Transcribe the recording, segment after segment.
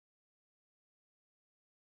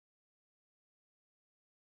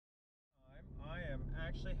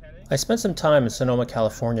I spent some time in Sonoma,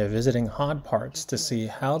 California visiting Hod Parts to see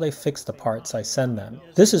how they fix the parts I send them.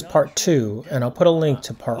 This is part 2, and I'll put a link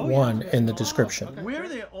to part 1 in the description. We're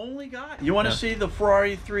the only guy. You want to see the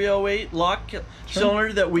Ferrari 308 lock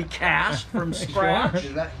cylinder that we cast from scratch?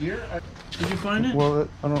 Is that here? Did you find it? Well,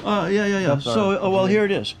 I don't. Yeah. So, well, here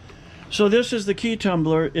it is. So this is the key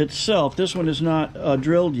tumbler itself. This one is not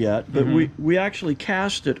drilled yet, but we actually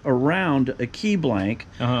cast it around a key blank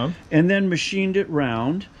and then machined it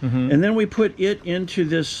round. And then we put it into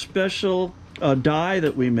this special die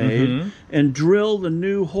that we made and drill the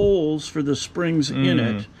new holes for the springs in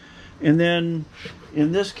it. And then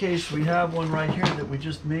in this case, we have one right here that we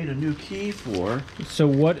just made a new key for. So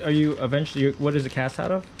what are you eventually, what is it cast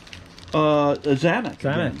out of? Zamek.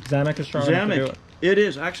 Zamek is strong enough to do it. It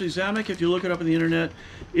is. Actually, Zamek, if you look it up on the internet,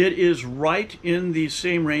 it is right in the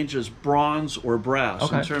same range as bronze or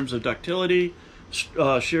brass in terms of ductility,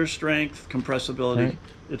 shear strength, compressibility.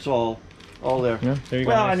 It's all there. Yeah, there you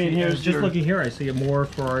go. I mean, here's just looking here, I see more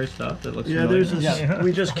Ferrari stuff that looks there's this,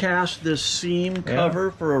 we just cast this seam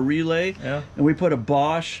cover for a relay, and we put a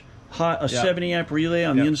Bosch 70 amp relay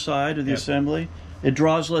on the inside of the assembly. It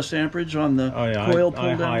draws less amperage on the coil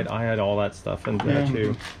pull down. I had all that stuff in there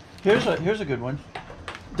too. Here's a good one.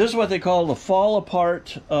 This is what they call the fall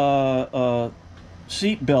apart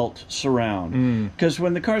seat belt surround. Because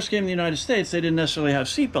when the cars came to the United States, they didn't necessarily have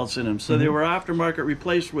seat belts in them, so they were aftermarket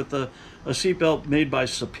replaced with a seat belt made by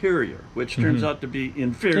Superior, which turns out to be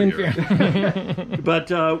inferior.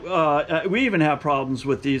 But we even have problems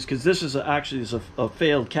with these because this is actually a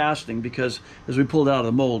failed casting because as we pulled out of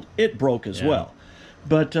the mold, it broke as well.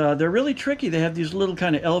 But they're really tricky. They have these little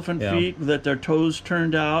kind of elephant feet that their toes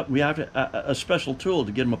turned out. We have a special tool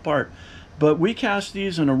to get them apart. But we cast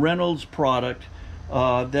these in a Reynolds product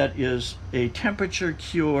that is a temperature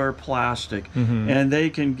cure plastic, and they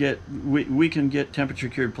can get we can get temperature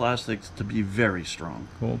cured plastics to be very strong.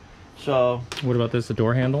 Cool. So what about this? A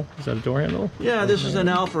door handle? Is that a door handle? Yeah, this is an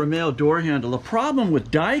Alfa Romeo door handle. The problem with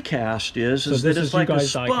die cast is that it's like a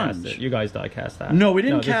sponge. You guys die cast that? No, we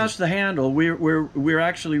didn't cast the handle. We're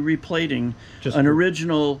actually replating an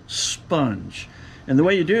original sponge. And the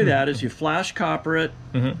way you do that is you flash copper it,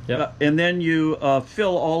 and then you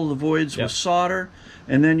fill all the voids with solder,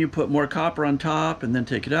 and then you put more copper on top, and then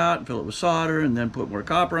take it out and fill it with solder, and then put more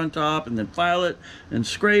copper on top, and then file it, and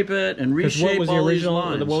scrape it, and reshape all these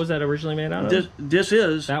lines. What was that originally made out of? This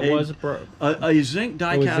is a zinc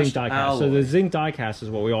die-cast alloy. So the zinc die-cast is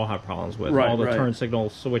what we all have problems with. All the turn signal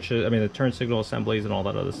switches, I mean the turn signal assemblies and all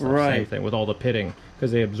that other stuff. Same thing with all the pitting,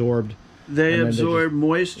 because they absorbed... They absorb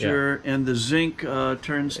moisture, and the zinc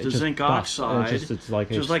turns to zinc oxide. It's like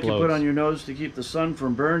you put on your nose to keep the sun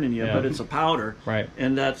from burning you, but it's a powder. Right.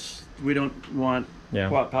 And we don't want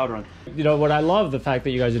powder on. You know what I love the fact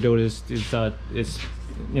that you guys are doing is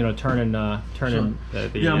you know turning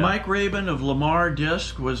Mike Rabin of Lamar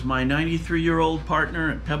Disc was my 93-year-old partner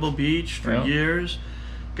at Pebble Beach for years.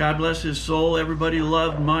 God bless his soul. Everybody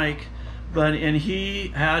loved Mike. And he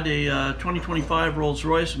had a 2025 Rolls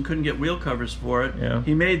Royce and couldn't get wheel covers for it.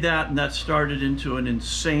 He made that, and that started into an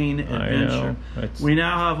insane adventure. We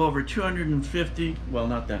now have over 250, well,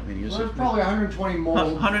 not that many, is it? Probably 120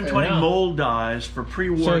 mold. 120 mold dies for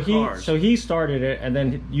pre-war cars. So he started it, and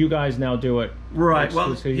then you guys now do it. Right.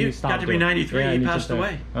 Well, he got to be 93. He passed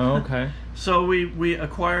away. Oh, okay. So we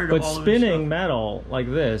acquired all of his stuff. But spinning metal like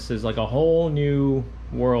this is like a whole new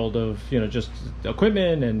world of just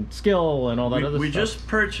equipment and skill and all that other stuff. We just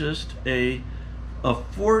purchased a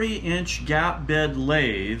 40-inch gap bed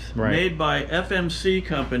lathe made by FMC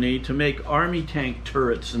company to make army tank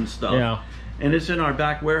turrets and stuff. And it's in our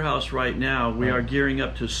back warehouse right now. We are gearing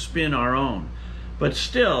up to spin our own. But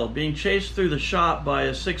still, being chased through the shop by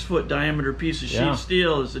a 6-foot diameter piece of sheet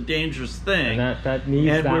steel is a dangerous thing. And that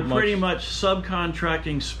needs and we're pretty much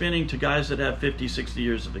subcontracting spinning to guys that have 50, 60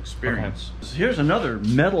 years of experience. Here's another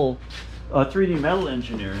metal, 3D metal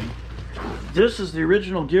engineering. This is the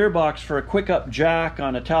original gearbox for a quick-up jack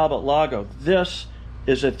on a Talbot Lago. This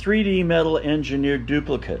is a 3D metal engineered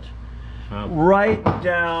duplicate. Right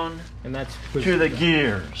down to the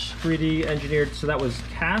gears. 3D engineered, so that was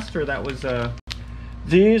cast or that was...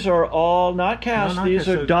 These are all not cast. These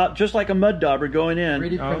are just like a mud dauber going in.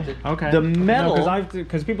 3D printed. Okay. The metal,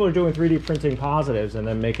 because people are doing 3D printing positives and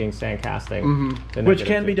then making sand casting, which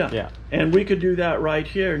can be done. And we could do that right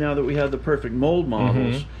here now that we have the perfect mold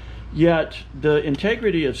models. Yet the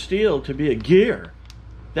integrity of steel to be a gear,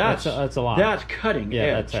 that's a lot. That's cutting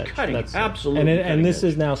edge. That's cutting. Absolutely. And this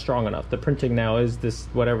is now strong enough. The printing now is this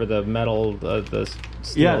whatever the metal the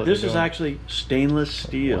steel. Yeah, this is actually stainless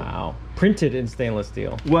steel. Wow. printed in stainless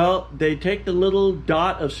steel? Well, they take the little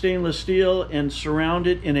dot of stainless steel and surround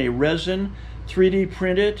it in a resin, 3D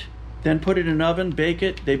print it, then put it in an oven, bake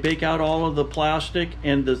it. They bake out all of the plastic,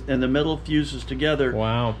 and the metal fuses together.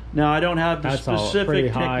 Wow. Now, I don't have the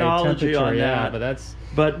specific technology on that,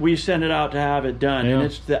 but we send it out to have it done, and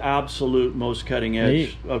it's the absolute most cutting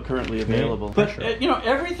edge currently available. But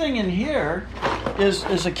everything in here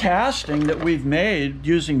is a casting that we've made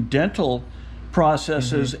using dental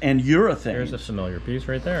processes and urethane. There's a familiar piece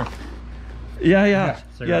right there. Yeah.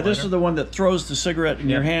 This is the one that throws the cigarette in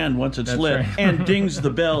your hand once it's lit, and dings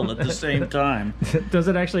the bell at the same time. Does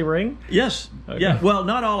it actually ring? Yes. Okay. Yeah. Well,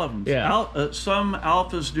 not all of them. Yeah. Some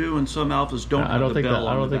alphas do, and some alphas don't. I don't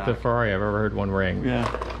think the Ferrari I've ever heard one ring.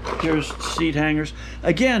 Yeah. Here's seat hangers.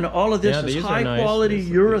 Again, all of this is high quality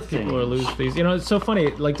urethane. People are loose these. It's so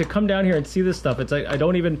funny. Like, to come down here and see this stuff. It's like I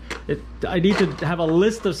need to have a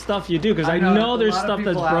list of stuff you do, because I know there's stuff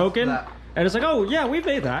that's broken. And it's like, oh yeah, we've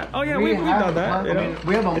made that. Oh yeah, we've done that.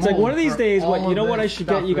 It's like, one of these days, what I should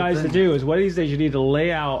get you guys to do is, one of these days you need to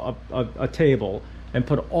lay out a table and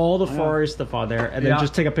put all the Ferrari stuff on there, and then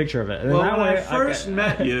just take a picture of it. And when I first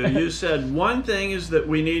met you, you said one thing is that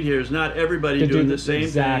we need here is not everybody doing the same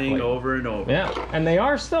thing over and over. Yeah, and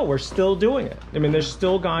we're still doing it. I mean, there's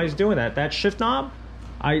still guys doing that. That shift knob,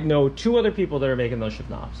 I know 2 other people that are making those shift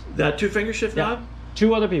knobs. That 2-finger shift knob?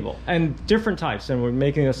 2 other people, and different types, and we're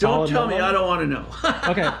making a solid. Don't tell me, I don't want to know.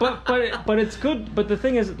 Okay, but it's good. But the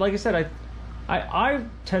thing is, like I said, I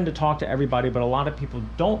tend to talk to everybody, but a lot of people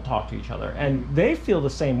don't talk to each other, and they feel the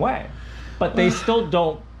same way, but they still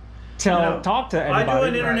don't talk to everybody. I do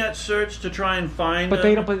an internet search to try and find. But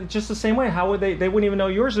they don't. But just the same way, how would they? They wouldn't even know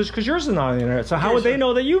yours is, because yours is not on the internet. So how would they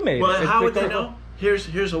know that you made it? Well, how would they know?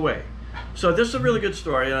 Here's a way. So this is a really good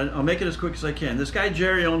story, and I'll make it as quick as I can. This guy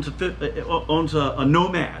Jerry owns a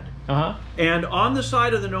Nomad, and on the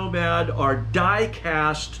side of the Nomad are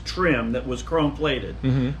die-cast trim that was chrome plated.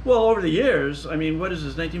 Well, over the years, I mean, what is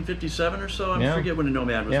this, 1957 or so? I forget when a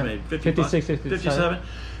Nomad was made. 56, 57.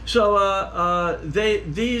 So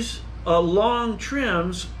these long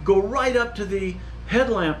trims go right up to the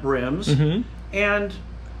headlamp rims, and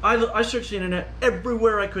I searched the internet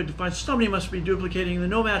everywhere I could to find somebody must be duplicating. The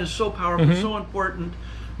Nomad is so powerful, so important.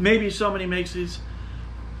 Maybe somebody makes these.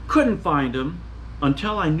 Couldn't find them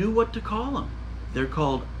until I knew what to call them. They're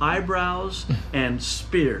called eyebrows and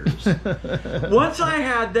spears. Once I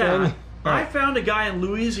had that, I found a guy in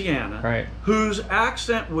Louisiana whose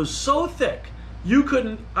accent was so thick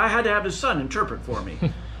I had to have his son interpret for me.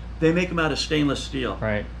 They make them out of stainless steel.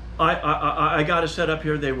 I got a set up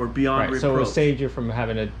here. They were beyond reproach. So it saved you from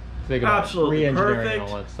having to think about re-engineering and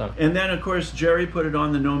all that stuff. And then, of course, Jerry put it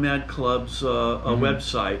on the Nomad Club's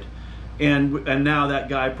website. And now that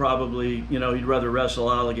guy probably, he'd rather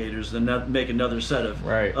wrestle alligators than make another set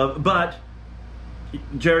of. But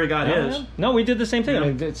Jerry got his. No, we did the same thing.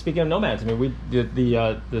 I mean, speaking of Nomads, I mean, we did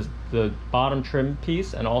the bottom trim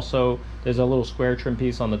piece, and also there's a little square trim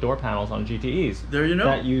piece on the door panels on GTEs. There you know.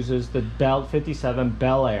 That uses the Bell 57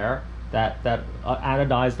 Bel Air, that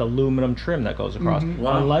anodized aluminum trim that goes across.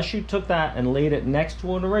 Wow. Unless you took that and laid it next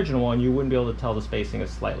to an original one, you wouldn't be able to tell the spacing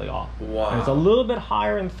is slightly off. Wow. And it's a little bit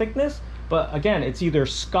higher in thickness, but again, it's either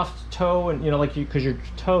scuffed toe, and because your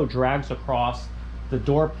toe drags across the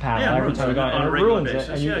door panel every time you go, and it ruins it,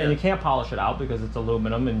 and you can't polish it out because it's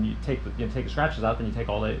aluminum, and you take the scratches out, then you take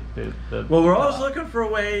all the well, we're always looking for a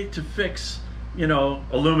way to fix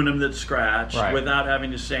aluminum that's scratched without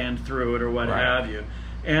having to sand through it or what have you.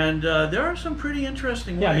 And there are some pretty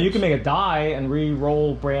interesting ways. Yeah, I mean, you can make a die and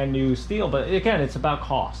re-roll brand new steel, but again, it's about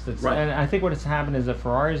cost. And I think what has happened is that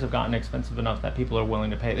Ferraris have gotten expensive enough that people are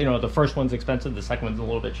willing to pay. The first one's expensive, the second one's a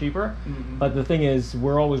little bit cheaper. But the thing is,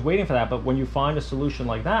 we're always waiting for that. But when you find a solution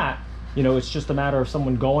like that, it's just a matter of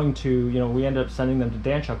someone going to, we end up sending them to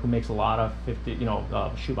Dan Chuck, who makes a lot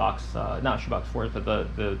of shoebox, not shoebox Fords, but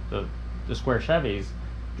the square Chevys.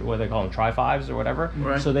 What they call them, Tri-5s or whatever.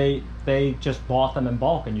 So they just bought them in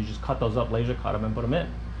bulk, and you just cut those up, laser cut them, and put them in.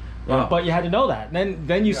 Wow. But you had to know that.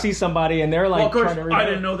 Then you see somebody, and they're like, well, of course, I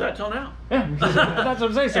didn't know that till now. Yeah, but that's what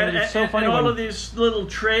I'm saying. So it's so funny. And all of these little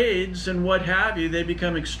trades and what have you, they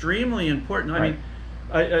become extremely important. I mean,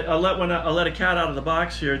 I let a cat out of the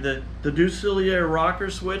box here. The Ducilier rocker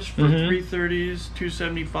switch for 330s,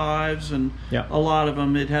 275s, and a lot of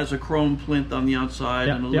them. It has a chrome plinth on the outside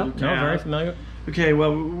and a little tab. Very familiar. Okay,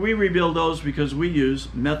 well, we rebuild those because we use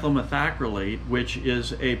methyl methacrylate, which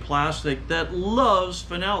is a plastic that loves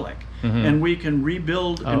phenolic. And we can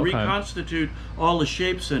rebuild and reconstitute all the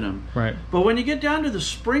shapes in them. Right. But when you get down to the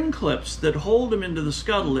spring clips that hold them into the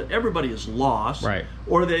scuttle that everybody has lost, Right.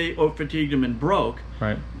 or they fatigued them and broke,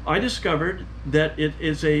 Right. I discovered that it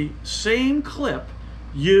is a same clip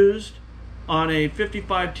used on a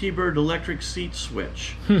 55 T-Bird electric seat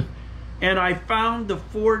switch. And I found the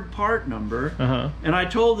Ford part number, and I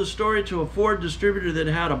told the story to a Ford distributor that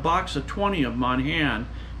had a box of 20 of them on hand,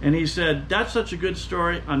 and he said, "That's such a good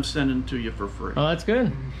story, I'm sending it to you for free." Oh, that's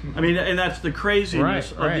good. I mean, and that's the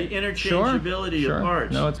craziness of right. the interchangeability of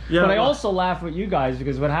parts. No, but I also laugh at you guys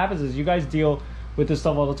because what happens is you guys deal with this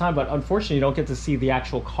stuff all the time, but unfortunately you don't get to see the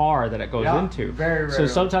actual car that it goes into. Very rarely. So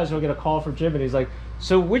sometimes we'll get a call from Jim and he's like,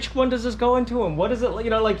 so which one does this go into and what is it, you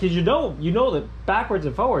know, like, cause you know that backwards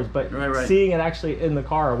and forwards, but seeing it actually in the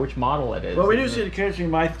car, which model it is. Well, we do see it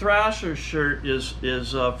occasionally. My Thrasher shirt is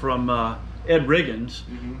from Ed Riggins,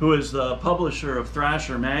 who is the publisher of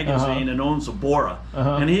Thrasher magazine and owns a Bora.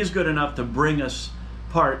 And he's good enough to bring us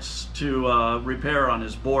parts to repair on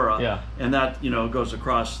his Bora. And that, you know, goes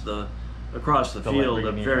across the field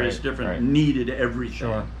of various different needed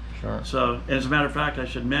everything. So, as a matter of fact, I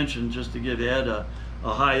should mention, just to give Ed a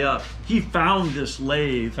high up, he found this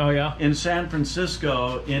lathe in San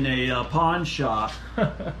Francisco in a pawn shop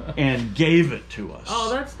and gave it to us. Oh,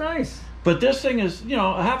 that's nice. But this thing is, you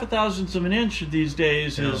know, a half a thousandth of an inch these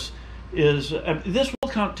days is this will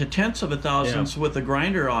count to tenths of a thousandth with a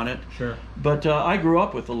grinder on it. But I grew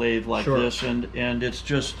up with a lathe like this, and it's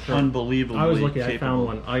just unbelievably I was lucky. capable. I found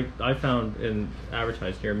one. I found in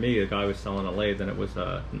advertised near me, a guy was selling a lathe, and it was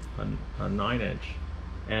a 9-inch,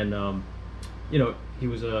 and you know, he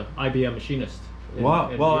was a IBM machinist.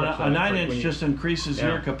 Wow. Well, Europe, so a 9-inch just increases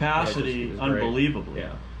your capacity unbelievably.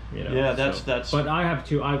 You know, that's. But I have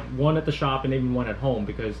two. I one at the shop and even one at home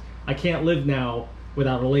because I can't live now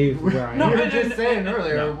without a lathe where I am. You were just saying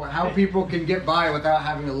earlier how people can get by without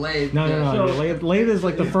having a lathe. No. The lathe is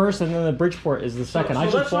like the first, and then the Bridgeport is the second. So I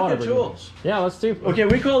just bought let's look at tools. Yeah, let's do. Okay,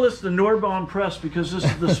 we call this the Norbahn press because this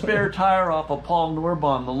is the spare tire off of Paul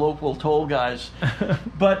Norbahn, the local toll guys.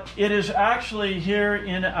 But it is actually here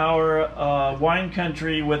in our wine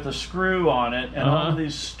country with a screw on it, and all of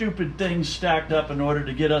these stupid things stacked up in order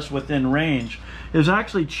to get us within range. Is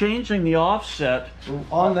actually changing the offset.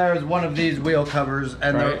 On there is one of these wheel covers,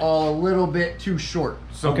 and they're all a little bit too short.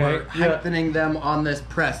 So we're heightening them on this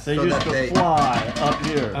press. They used to fly up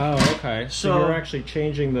here. Oh, okay. So you're actually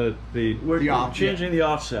changing we're changing the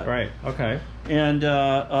offset. Right. Okay. And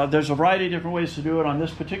there's a variety of different ways to do it. On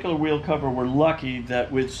this particular wheel cover, we're lucky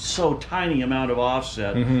that with so tiny amount of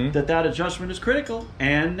offset that adjustment is critical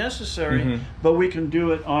and necessary. But we can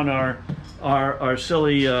do it on our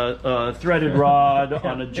silly threaded rod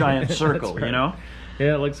on a giant circle, you know?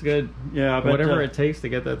 Yeah, it looks good. Yeah, but whatever it takes to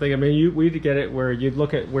get that thing. I mean, we get it where you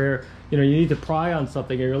look at where, you know, you need to pry on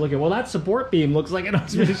something, and you're looking, well, that support beam looks like it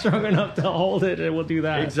must be strong enough to hold it, and we'll do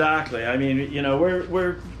that. Exactly. I mean, you know,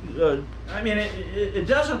 we're I mean, it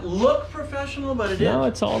doesn't look professional, but it is. No,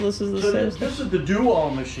 it's all, this is the same. This is the do-all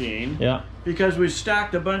machine. Yeah. Because we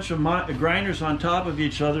stacked a bunch of grinders on top of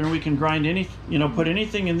each other, and we can grind put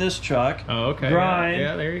anything in this chuck. Oh, okay. Grind.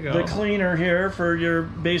 Yeah, there you go. The cleaner here for your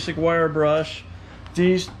basic wire brush.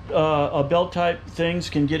 These belt type things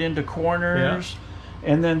can get into corners.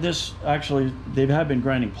 And then this, actually, they have been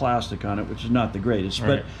grinding plastic on it, which is not the greatest,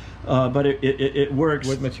 but it works.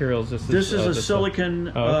 What materials? This is a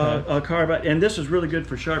silicon carbide, and this is really good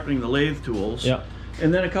for sharpening the lathe tools. Yeah.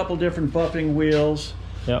 And then a couple different buffing wheels.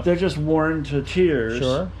 Yeah. They're just worn to tears.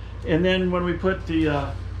 Sure. And then when we put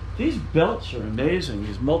these belts are amazing.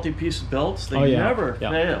 These multi-piece belts, they never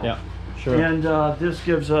fail. Yeah. Sure. And this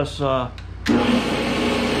gives us a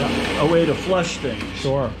way to flush things.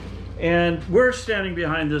 Sure. And we're standing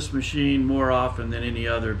behind this machine more often than any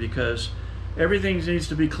other because everything needs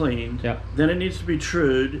to be cleaned. Yeah. Then it needs to be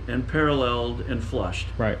trued and paralleled and flushed.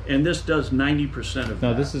 Right. And this does 90% of that.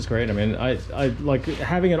 No, this is great. I mean, I like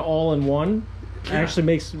having it all in one. Actually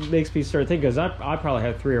makes me start thinking, because I probably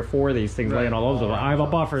have 3 or 4 of these things laying all over them. I have a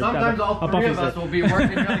buffer. Sometimes all 3 of us will be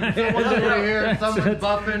working. Someone's over here, someone's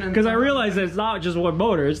buffing. Because I realize that it's not just one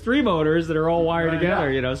motor; it's 3 motors that are all wired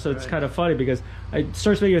together. You know, so it's kind of funny because it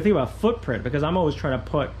starts making you think about footprint. Because I'm always trying to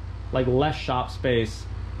put like less shop space.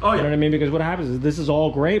 Oh, yeah. You know what I mean? Because what happens is this is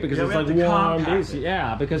all great because it's like one piece.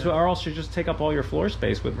 Yeah, because or else you just take up all your floor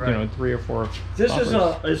space with you know 3 or 4. This is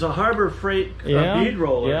a Harbor Freight bead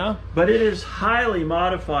roller, but it is highly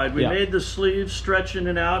modified. We made the sleeves stretch in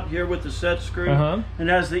and out here with the set screw, and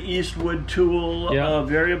has the Eastwood tool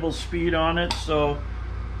variable speed on it. So,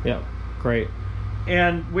 great.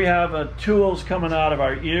 And we have tools coming out of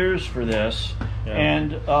our ears for this. Yeah.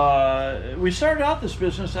 And we started out this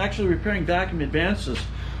business actually repairing vacuum advances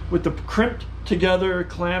with the crimped together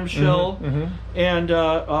clamshell. And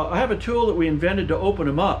I have a tool that we invented to open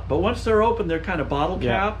them up. But once they're open, they're kind of bottle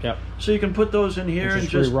capped. So you can put those in here and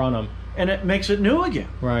just rerun them. And it makes it new again.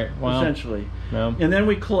 Right. Wow. Essentially. Yeah. And then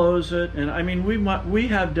we close it. And I mean, we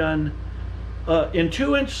have done in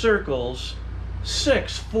 2-inch circles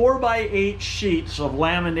 6 4x8 sheets of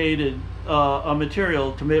laminated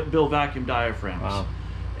material to build vacuum diaphragms. Wow.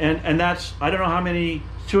 And that's, I don't know how many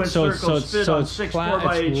 2-inch circles fit on 6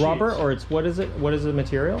 4x8 sheets. It's rubber, or it's, what is it? What is the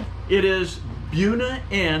material? It is Buna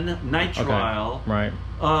N nitrile. Right.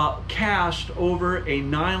 Cast over a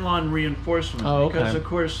nylon reinforcement. Because of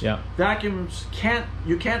course vacuums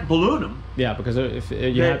you can't balloon them. Yeah, because if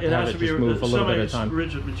you have to have it just move a little bit at a time.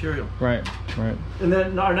 Rigid material. Right. And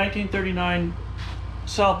then our 1939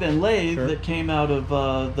 South Bend lathe that came out of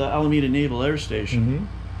the Alameda Naval Air Station,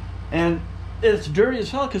 and it's dirty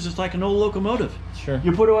as hell because it's like an old locomotive. Sure.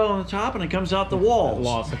 You put oil on the top and it comes out the walls.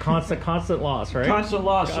 Loss, a constant loss, right? Constant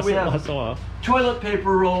loss. So we have toilet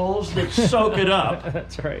paper rolls that soak it up.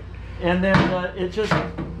 That's right. And then it just,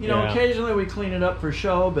 occasionally we clean it up for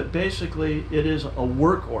show, but basically it is a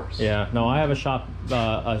workhorse. Yeah. No, I have a shop,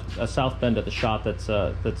 a South Bend at the shop that's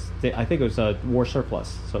I think it was a war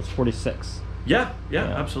surplus, so it's 46. Yeah,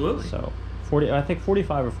 absolutely. So 40, I think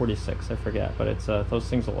 45 or 46, I forget, but it's those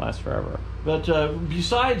things will last forever. But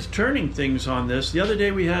besides turning things on this, the other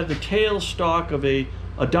day we had the tailstock of a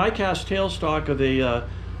die-cast tailstock of a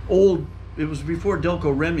old, it was before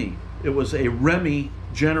Delco Remy. It was a Remy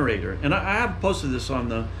generator, and I have posted this on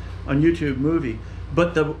YouTube movie.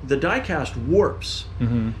 But the die-cast warps.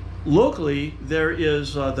 Locally, there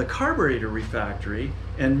is the Carburetor Refactory,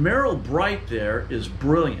 and Merrill Bright there is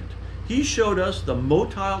brilliant. He showed us the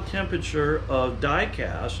motile temperature of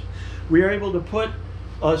die-cast. We are able to put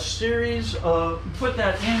a series of, put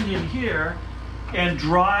that end in here and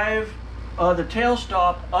drive the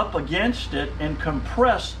tailstop up against it and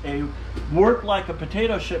compress work like a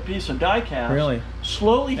potato chip piece of die-cast. Really?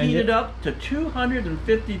 Slowly heat it up to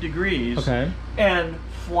 250 degrees and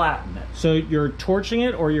flatten it. So you're torching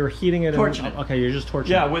it, or you're heating it? Torching it. Okay, you're just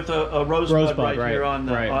torching it. Yeah, with a rosebud right here on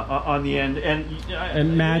the end,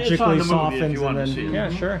 and magically softens, and then yeah,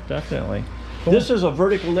 sure, definitely. Cool. This is a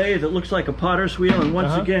vertical lathe that looks like a potter's wheel, and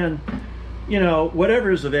once again,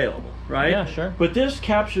 whatever is available, right? Yeah, sure. But this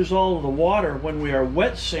captures all of the water when we are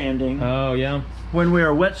wet sanding. Oh yeah. When we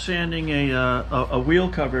are wet sanding a wheel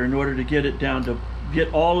cover in order to get it down to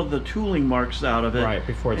get all of the tooling marks out of it. Right,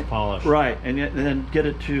 before it's polished. Right, and then get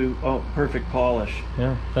it to perfect polish.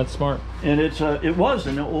 Yeah, that's smart. And it was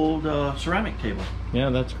an old ceramic table.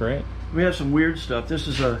 Yeah, that's great. We have some weird stuff. This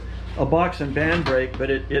is a box and band brake, but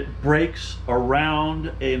it breaks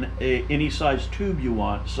around any size tube you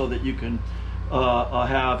want, so that you can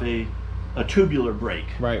have a tubular brake.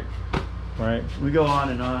 Right. Right. We go on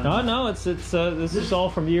and on. No, it's this is all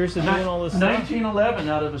from years of doing all this stuff. 1911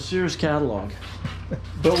 out of a Sears catalog.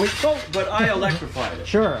 But I electrified it.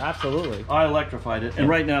 Sure, absolutely. I electrified it, and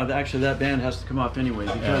right now, actually, that band has to come off anyway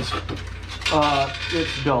because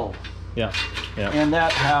it's dull. Yeah. And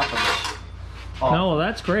that happens. No, well,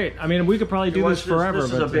 that's great. I mean, we could probably do this forever.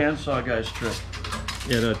 This is a bandsaw guy's trick.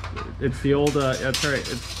 Yeah, it's the old. That's right.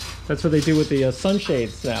 That's what they do with the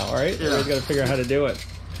sunshades now, right? Yeah. We've got to figure out how to do it.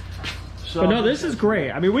 But no, this is great.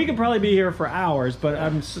 I mean, we could probably be here for hours, but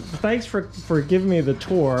thanks for giving me the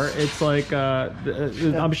tour. It's like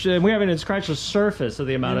I'm sure we haven't even scratched the surface of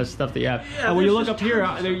the amount of stuff that you have. Yeah, and when you look up here,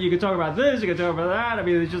 you can talk about this, you can talk about that. I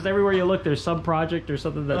mean, it's just everywhere you look, there's some project or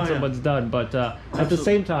something that someone's done. But at the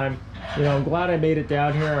same time, I'm glad I made it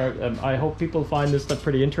down here. I hope people find this stuff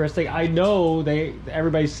pretty interesting. I know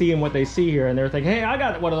everybody's seeing what they see here, and they're thinking, "Hey, I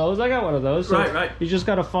got one of those. I got one of those." So right. You just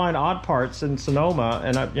got to find odd parts in Sonoma,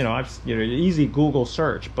 and I've easy Google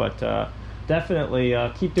search, but definitely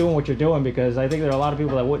keep doing what you're doing, because I think there are a lot of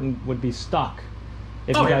people that would be stuck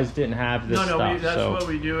if you guys didn't have this stuff. That's what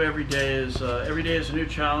we do every day. Is every day is a new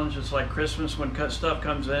challenge. It's like Christmas when stuff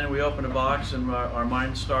comes in, we open a box and our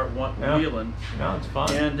minds start wheeling. Yeah, it's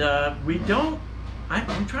fun. And we don't.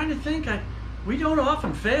 I'm trying to think. We don't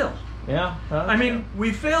often fail. Yeah. I mean,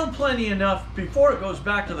 we failed plenty enough before it goes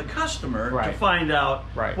back to the customer to find out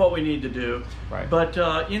what we need to do. Right. But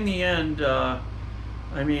in the end, I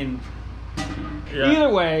mean. Yeah. Either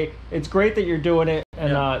way, it's great that you're doing it,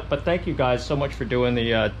 and but thank you guys so much for doing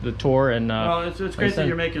the tour. And well, it's great that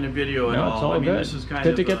you're making a video. No, it's all good. This is kind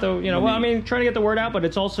good of to get trying to get the word out, but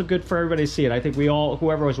it's also good for everybody to see it. I think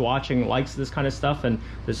whoever was watching likes this kind of stuff, and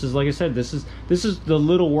this is, like I said, this is the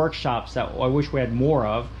little workshops that I wish we had more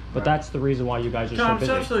of. But that's the reason why you guys are Tom, so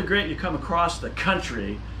busy. it's absolutely great you come across the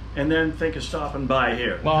country and then think of stopping by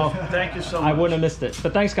here. Well, thank you so much. I wouldn't have missed it.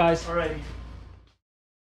 But thanks, guys. All righty.